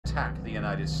attack the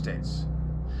United States.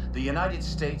 The United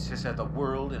States has had the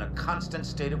world in a constant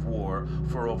state of war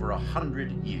for over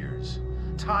 100 years.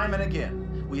 Time and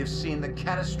again, we have seen the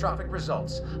catastrophic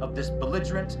results of this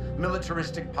belligerent,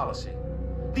 militaristic policy.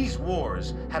 These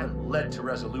wars haven't led to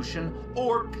resolution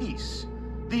or peace.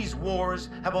 These wars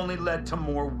have only led to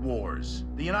more wars.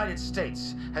 The United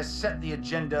States has set the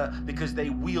agenda because they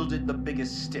wielded the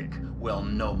biggest stick. Well,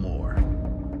 no more.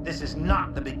 This is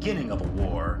not the beginning of a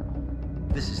war.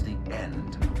 This is the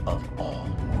end of all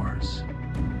wars.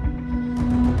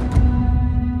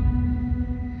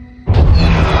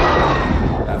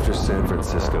 After San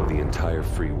Francisco, the entire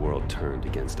free world turned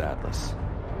against Atlas.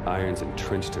 Irons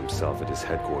entrenched himself at his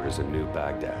headquarters in New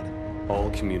Baghdad. All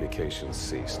communications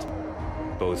ceased.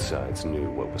 Both sides knew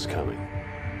what was coming.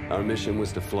 Our mission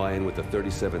was to fly in with the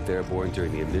 37th Airborne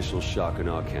during the initial shock and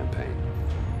awe campaign.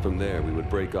 From there, we would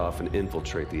break off and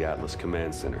infiltrate the Atlas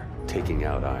Command Center, taking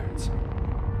out Irons.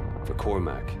 For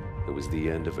Cormac, it was the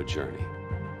end of a journey.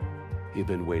 He'd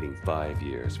been waiting 5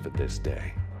 years for this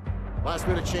day. Last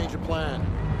minute change of plan.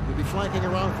 We'll be flanking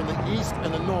around from the east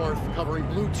and the north, covering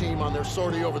blue team on their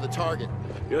sortie over the target.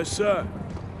 Yes, sir.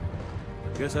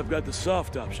 Guess I've got the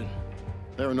soft option.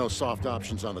 There are no soft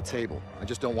options on the table. I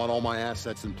just don't want all my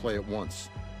assets in play at once.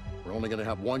 We're only gonna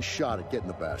have one shot at getting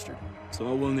the bastard. That's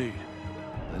all we'll need.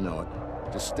 I know it.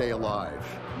 Just stay alive.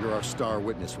 You're our star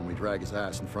witness when we drag his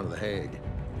ass in front of the Hague.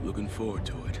 Looking forward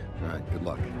to it. All right, good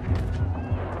luck.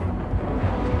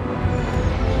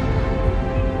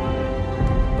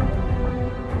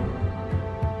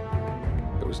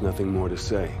 There was nothing more to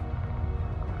say.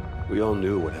 We all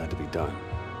knew what had to be done.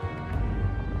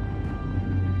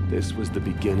 This was the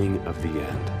beginning of the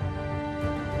end.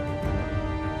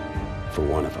 For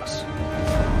one of us.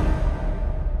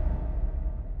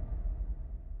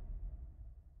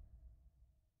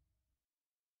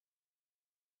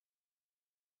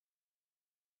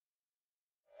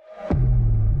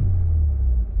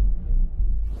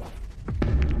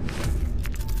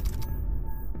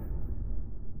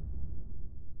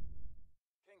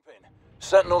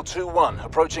 Sentinel 2-1,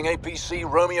 approaching APC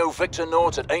Romeo Victor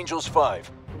Nort at Angels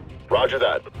 5. Roger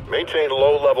that. Maintain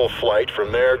low-level flight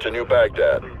from there to New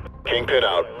Baghdad. Kingpin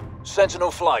out.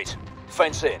 Sentinel flight.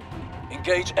 Fence in.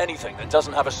 Engage anything that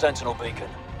doesn't have a Sentinel beacon.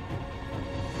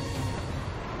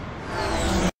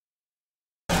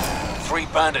 3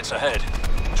 bandits ahead.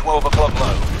 12 o'clock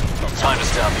low. Time to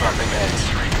start bumping heads.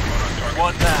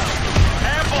 1 down.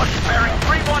 Ambush bearing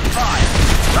 315.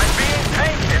 I'm being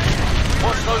tainted.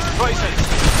 Watch those traces.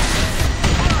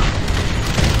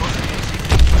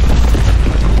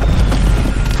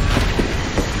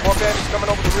 More bandits coming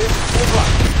over the ridge. Full block.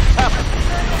 Tap it.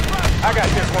 I got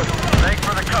this one. Thanks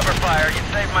for the cover fire. You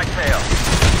saved my tail.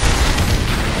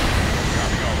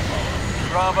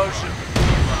 Bravo shoot.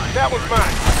 That was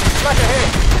mine. Back ahead.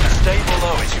 Stay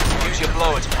below it. Use your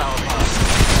blower to power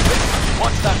past.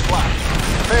 Watch that flash.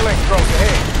 Phalanx drones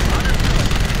ahead.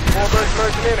 More birds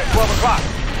merging in at 12 o'clock.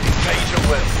 Engage your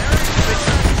will.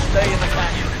 Stay in the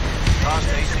canyon. Past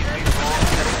ACP-4.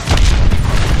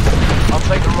 I'll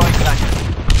take the right canyon.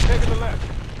 Taking the left.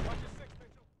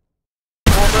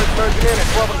 More birds merging in at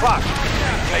 12 o'clock.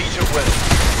 Engage your will.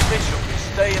 Mitchell,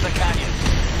 stay in the canyon.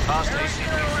 Past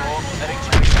ACP-4, heading to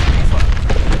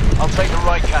ACP-5. I'll take the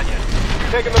right canyon.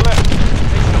 Taking the left.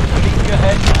 Mitchell, keep your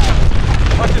head down.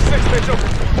 Watch your 6, Mitchell.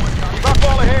 Keep up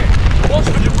all ahead. Watch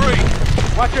for debris.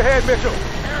 Watch your head, Mitchell.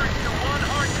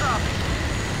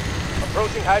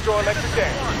 Approaching hydroelectric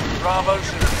dam. Bravo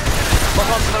shoot.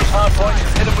 Lock onto those hard points and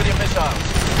hit them with your missiles.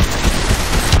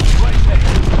 Right head.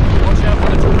 Watch out for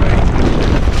the debris.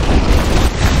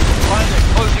 Find it,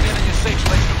 closing in on your 6,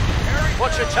 Mitchell.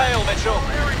 Watch your tail, Mitchell.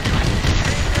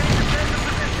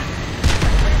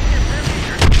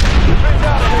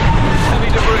 Heavy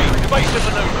debris. Evasive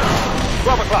maneuver.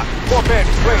 12 o'clock. 4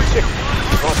 bandits. Playing chicken.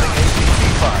 Crossing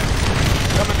ACP-5.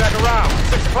 Coming back around.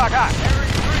 6 o'clock hot.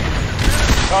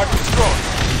 Target destroyed.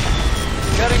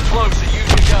 Getting closer. Use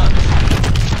your guns.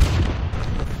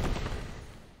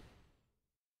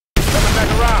 Coming back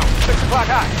around. 6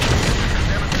 o'clock hot.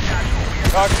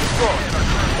 Target destroyed.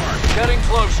 Getting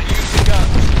closer. Use your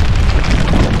guns.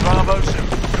 Bravo 2.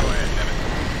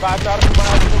 5 nautical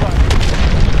miles to the right.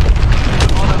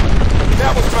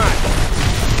 That was mine.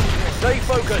 Stay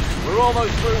focused. We're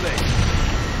almost through this.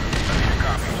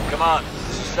 Command,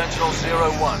 this is Sentinel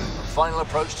 01. Final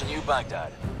approach to New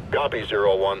Baghdad. Copy,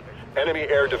 01. Enemy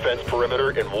air defense perimeter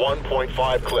in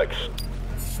 1.5 clicks.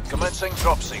 Commencing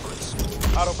drop sequence.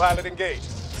 Autopilot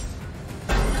engaged.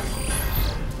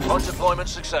 Pod deployment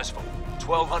successful.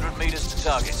 1,200 meters to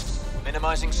target.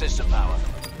 Minimizing system power.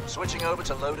 Switching over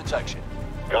to low detection.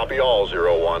 Copy all,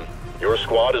 01. Your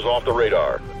squad is off the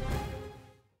radar.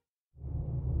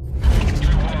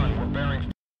 2-1, we're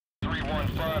bearing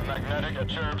 315 magnetic at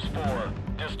Cherubs 4.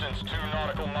 Distance 2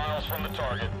 nautical miles from the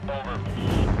target. Over.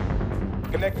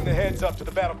 Connecting the heads up to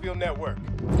the battlefield network.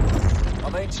 Our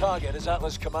main target is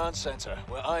Atlas Command Center,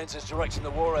 where Irons is directing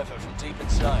the war effort from deep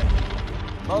inside.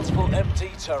 Multiple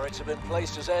MD turrets have been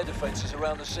placed as air defenses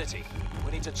around the city.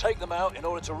 We need to take them out in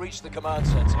order to reach the command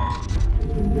center.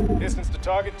 Distance to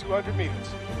target 200 meters.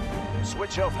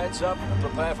 Switch off heads up and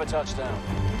prepare for touchdown.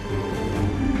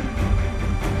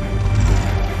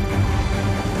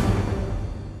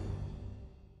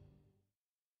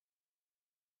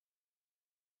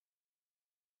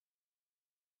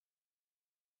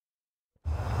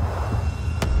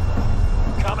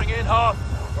 Coming in hot.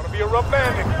 Gonna be a rough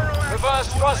landing.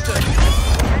 Reverse thrusters.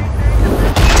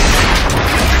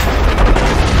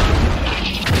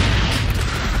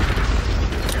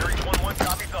 Aries 1-1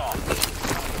 copies off.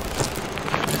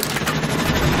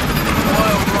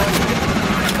 Wild roll.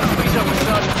 Meet up with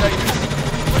Sergeant Davis.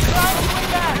 We're trying to win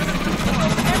back.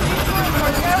 Empty troops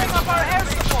are tearing up our air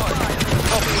support.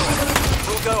 Copy all.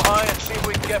 We'll go high and see if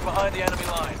we can get behind the enemy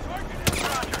line.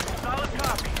 Roger. Solid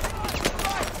copy.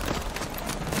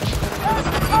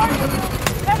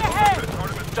 Head ahead!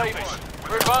 Davis,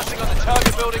 we're advancing on the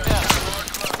target building now.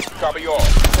 Copy all.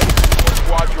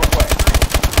 Squad your way.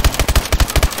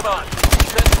 Come on.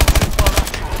 Central troops are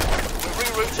actual. We're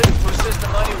rerouting to assist the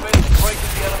 95th in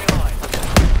breaking the enemy line.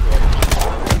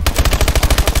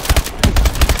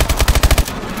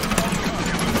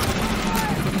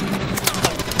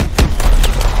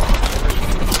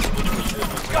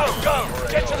 Go, go!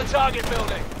 Get to the target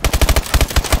building!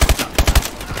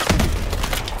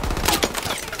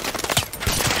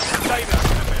 Davis,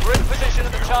 we're in position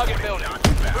at the target building.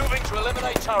 Moving to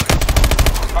eliminate turrets.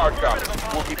 Hard copy.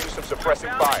 We'll give you some suppressing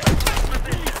fire.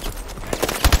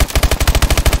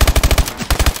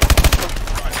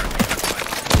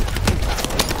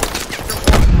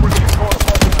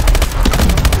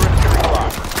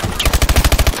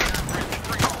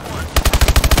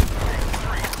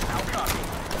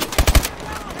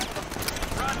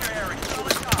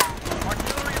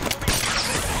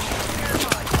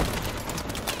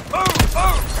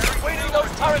 We need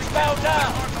those turrets bound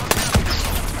down!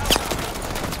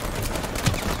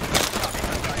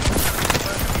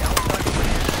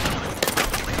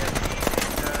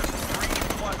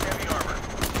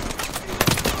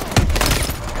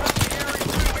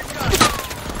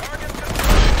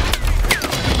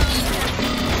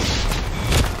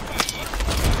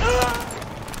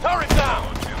 Turret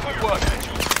down! Good work.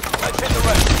 Let's hit the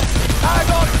rest. Hang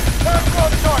on! Turn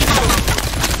from target!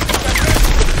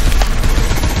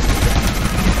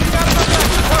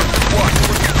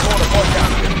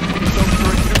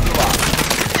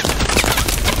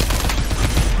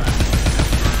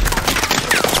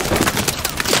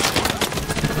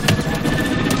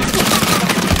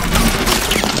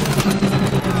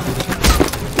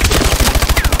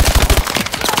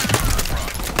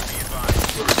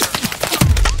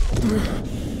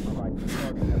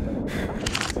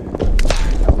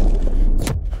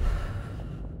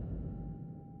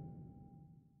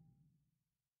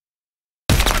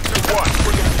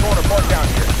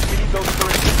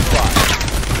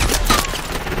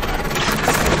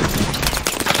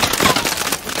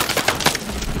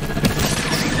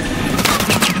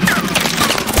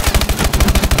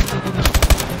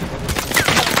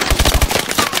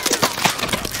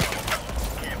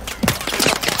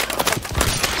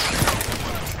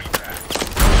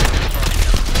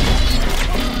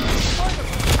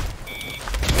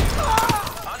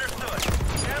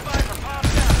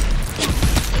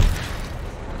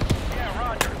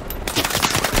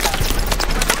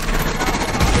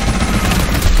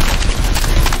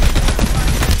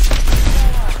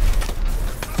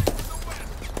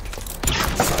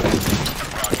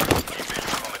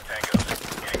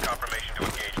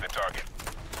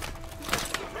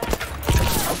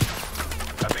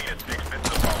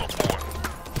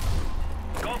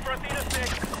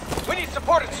 We need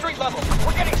support at street level.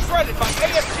 We're getting shredded by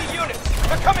AST units.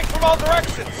 They're coming from all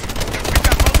directions. We've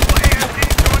got multiple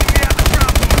ASDs joining me at the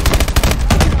drop point.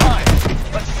 Fine.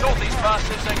 Let's sort these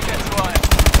bastards and get to Iron.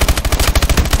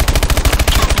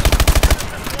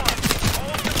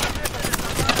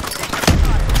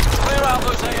 Clear out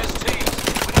those ASTs. We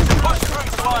need to push through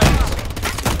to Iron.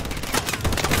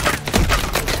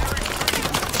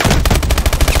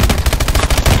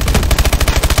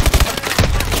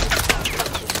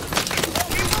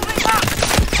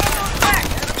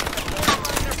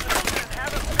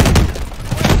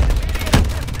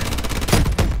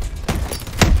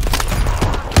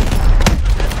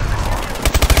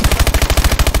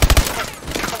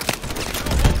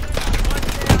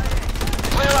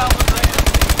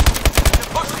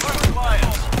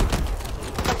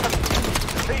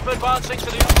 advancing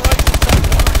to the operations center.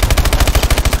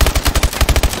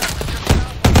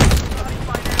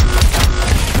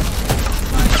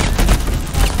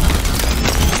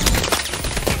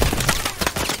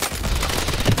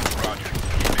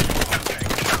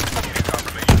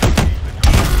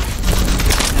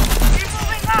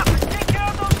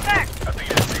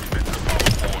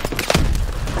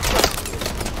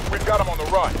 Got him on the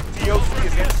run. DOC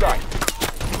is in sight.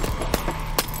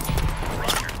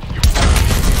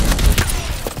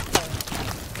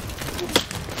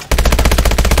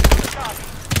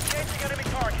 Chasing enemy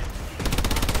target.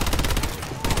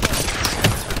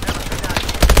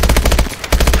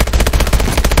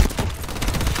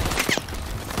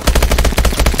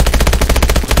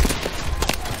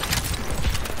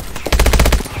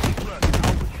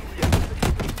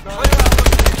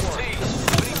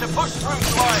 Push through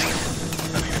the line.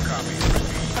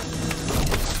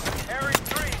 Harry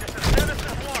 3, this is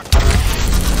Denison 1.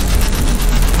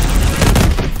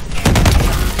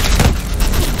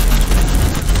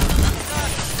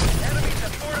 Enemies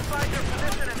have fortified your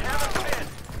position and haven't been.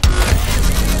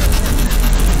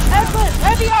 Edward,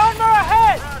 heavy armor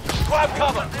ahead! Grab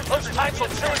cover. Those tanks will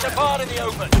tear us apart in the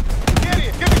open.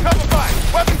 Gideon, give me cover fire.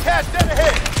 Weapon cache dead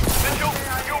ahead. Mitchell,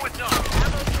 you're with us.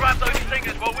 Grab those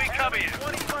stingers while we cover you.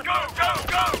 Go, go,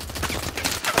 go!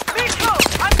 Mitchell,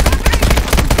 I'm covering you!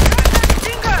 Grab that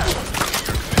stinger!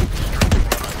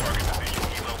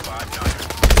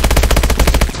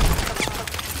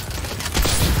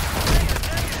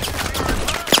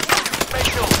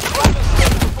 Mitchell, grab the stinger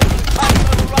before the tanks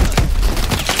overrun us.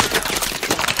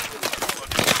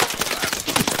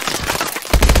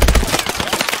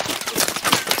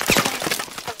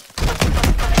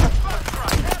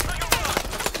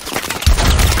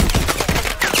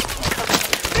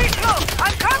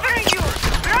 I'm covering you!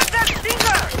 Grab that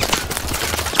stinger!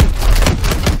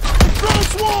 Drone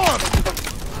swarm!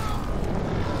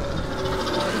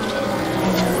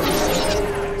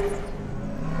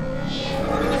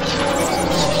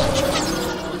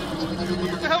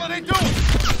 What the hell are they doing?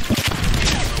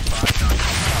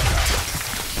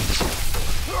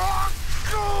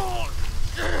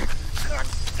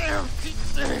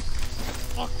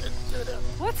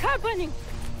 What's happening?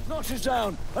 Notch is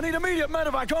down. I need immediate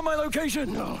medevac on my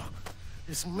location. No,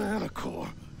 it's Manicore.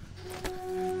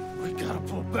 We gotta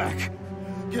pull back.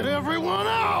 Get everyone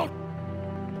out!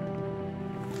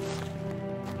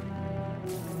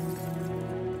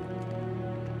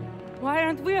 Why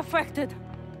aren't we affected?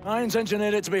 Irons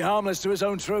engineered it to be harmless to his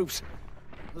own troops.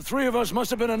 The three of us must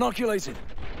have been inoculated.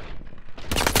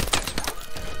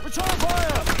 Return fire!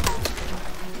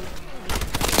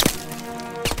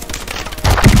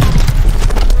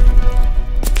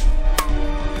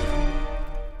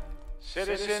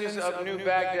 Citizens of New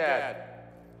Baghdad,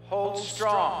 hold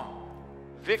strong.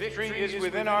 Victory is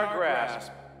within our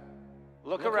grasp.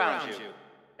 Look around you,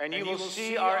 and you will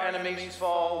see our enemies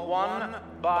fall one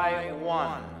by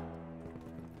one.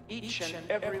 Each and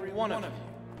every one of you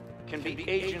can be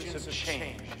agents of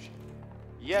change.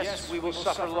 Yes, we will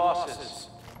suffer losses.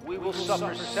 We will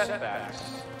suffer setbacks.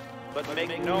 But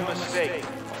make no mistake,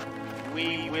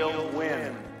 we will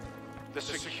win. The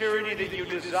security that you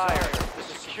desire, the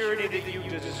security that you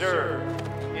deserve,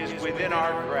 is within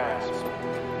our grasp.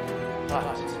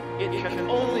 But it can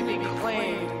only be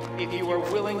claimed if you are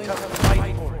willing to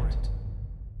fight for it.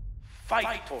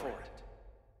 Fight for it.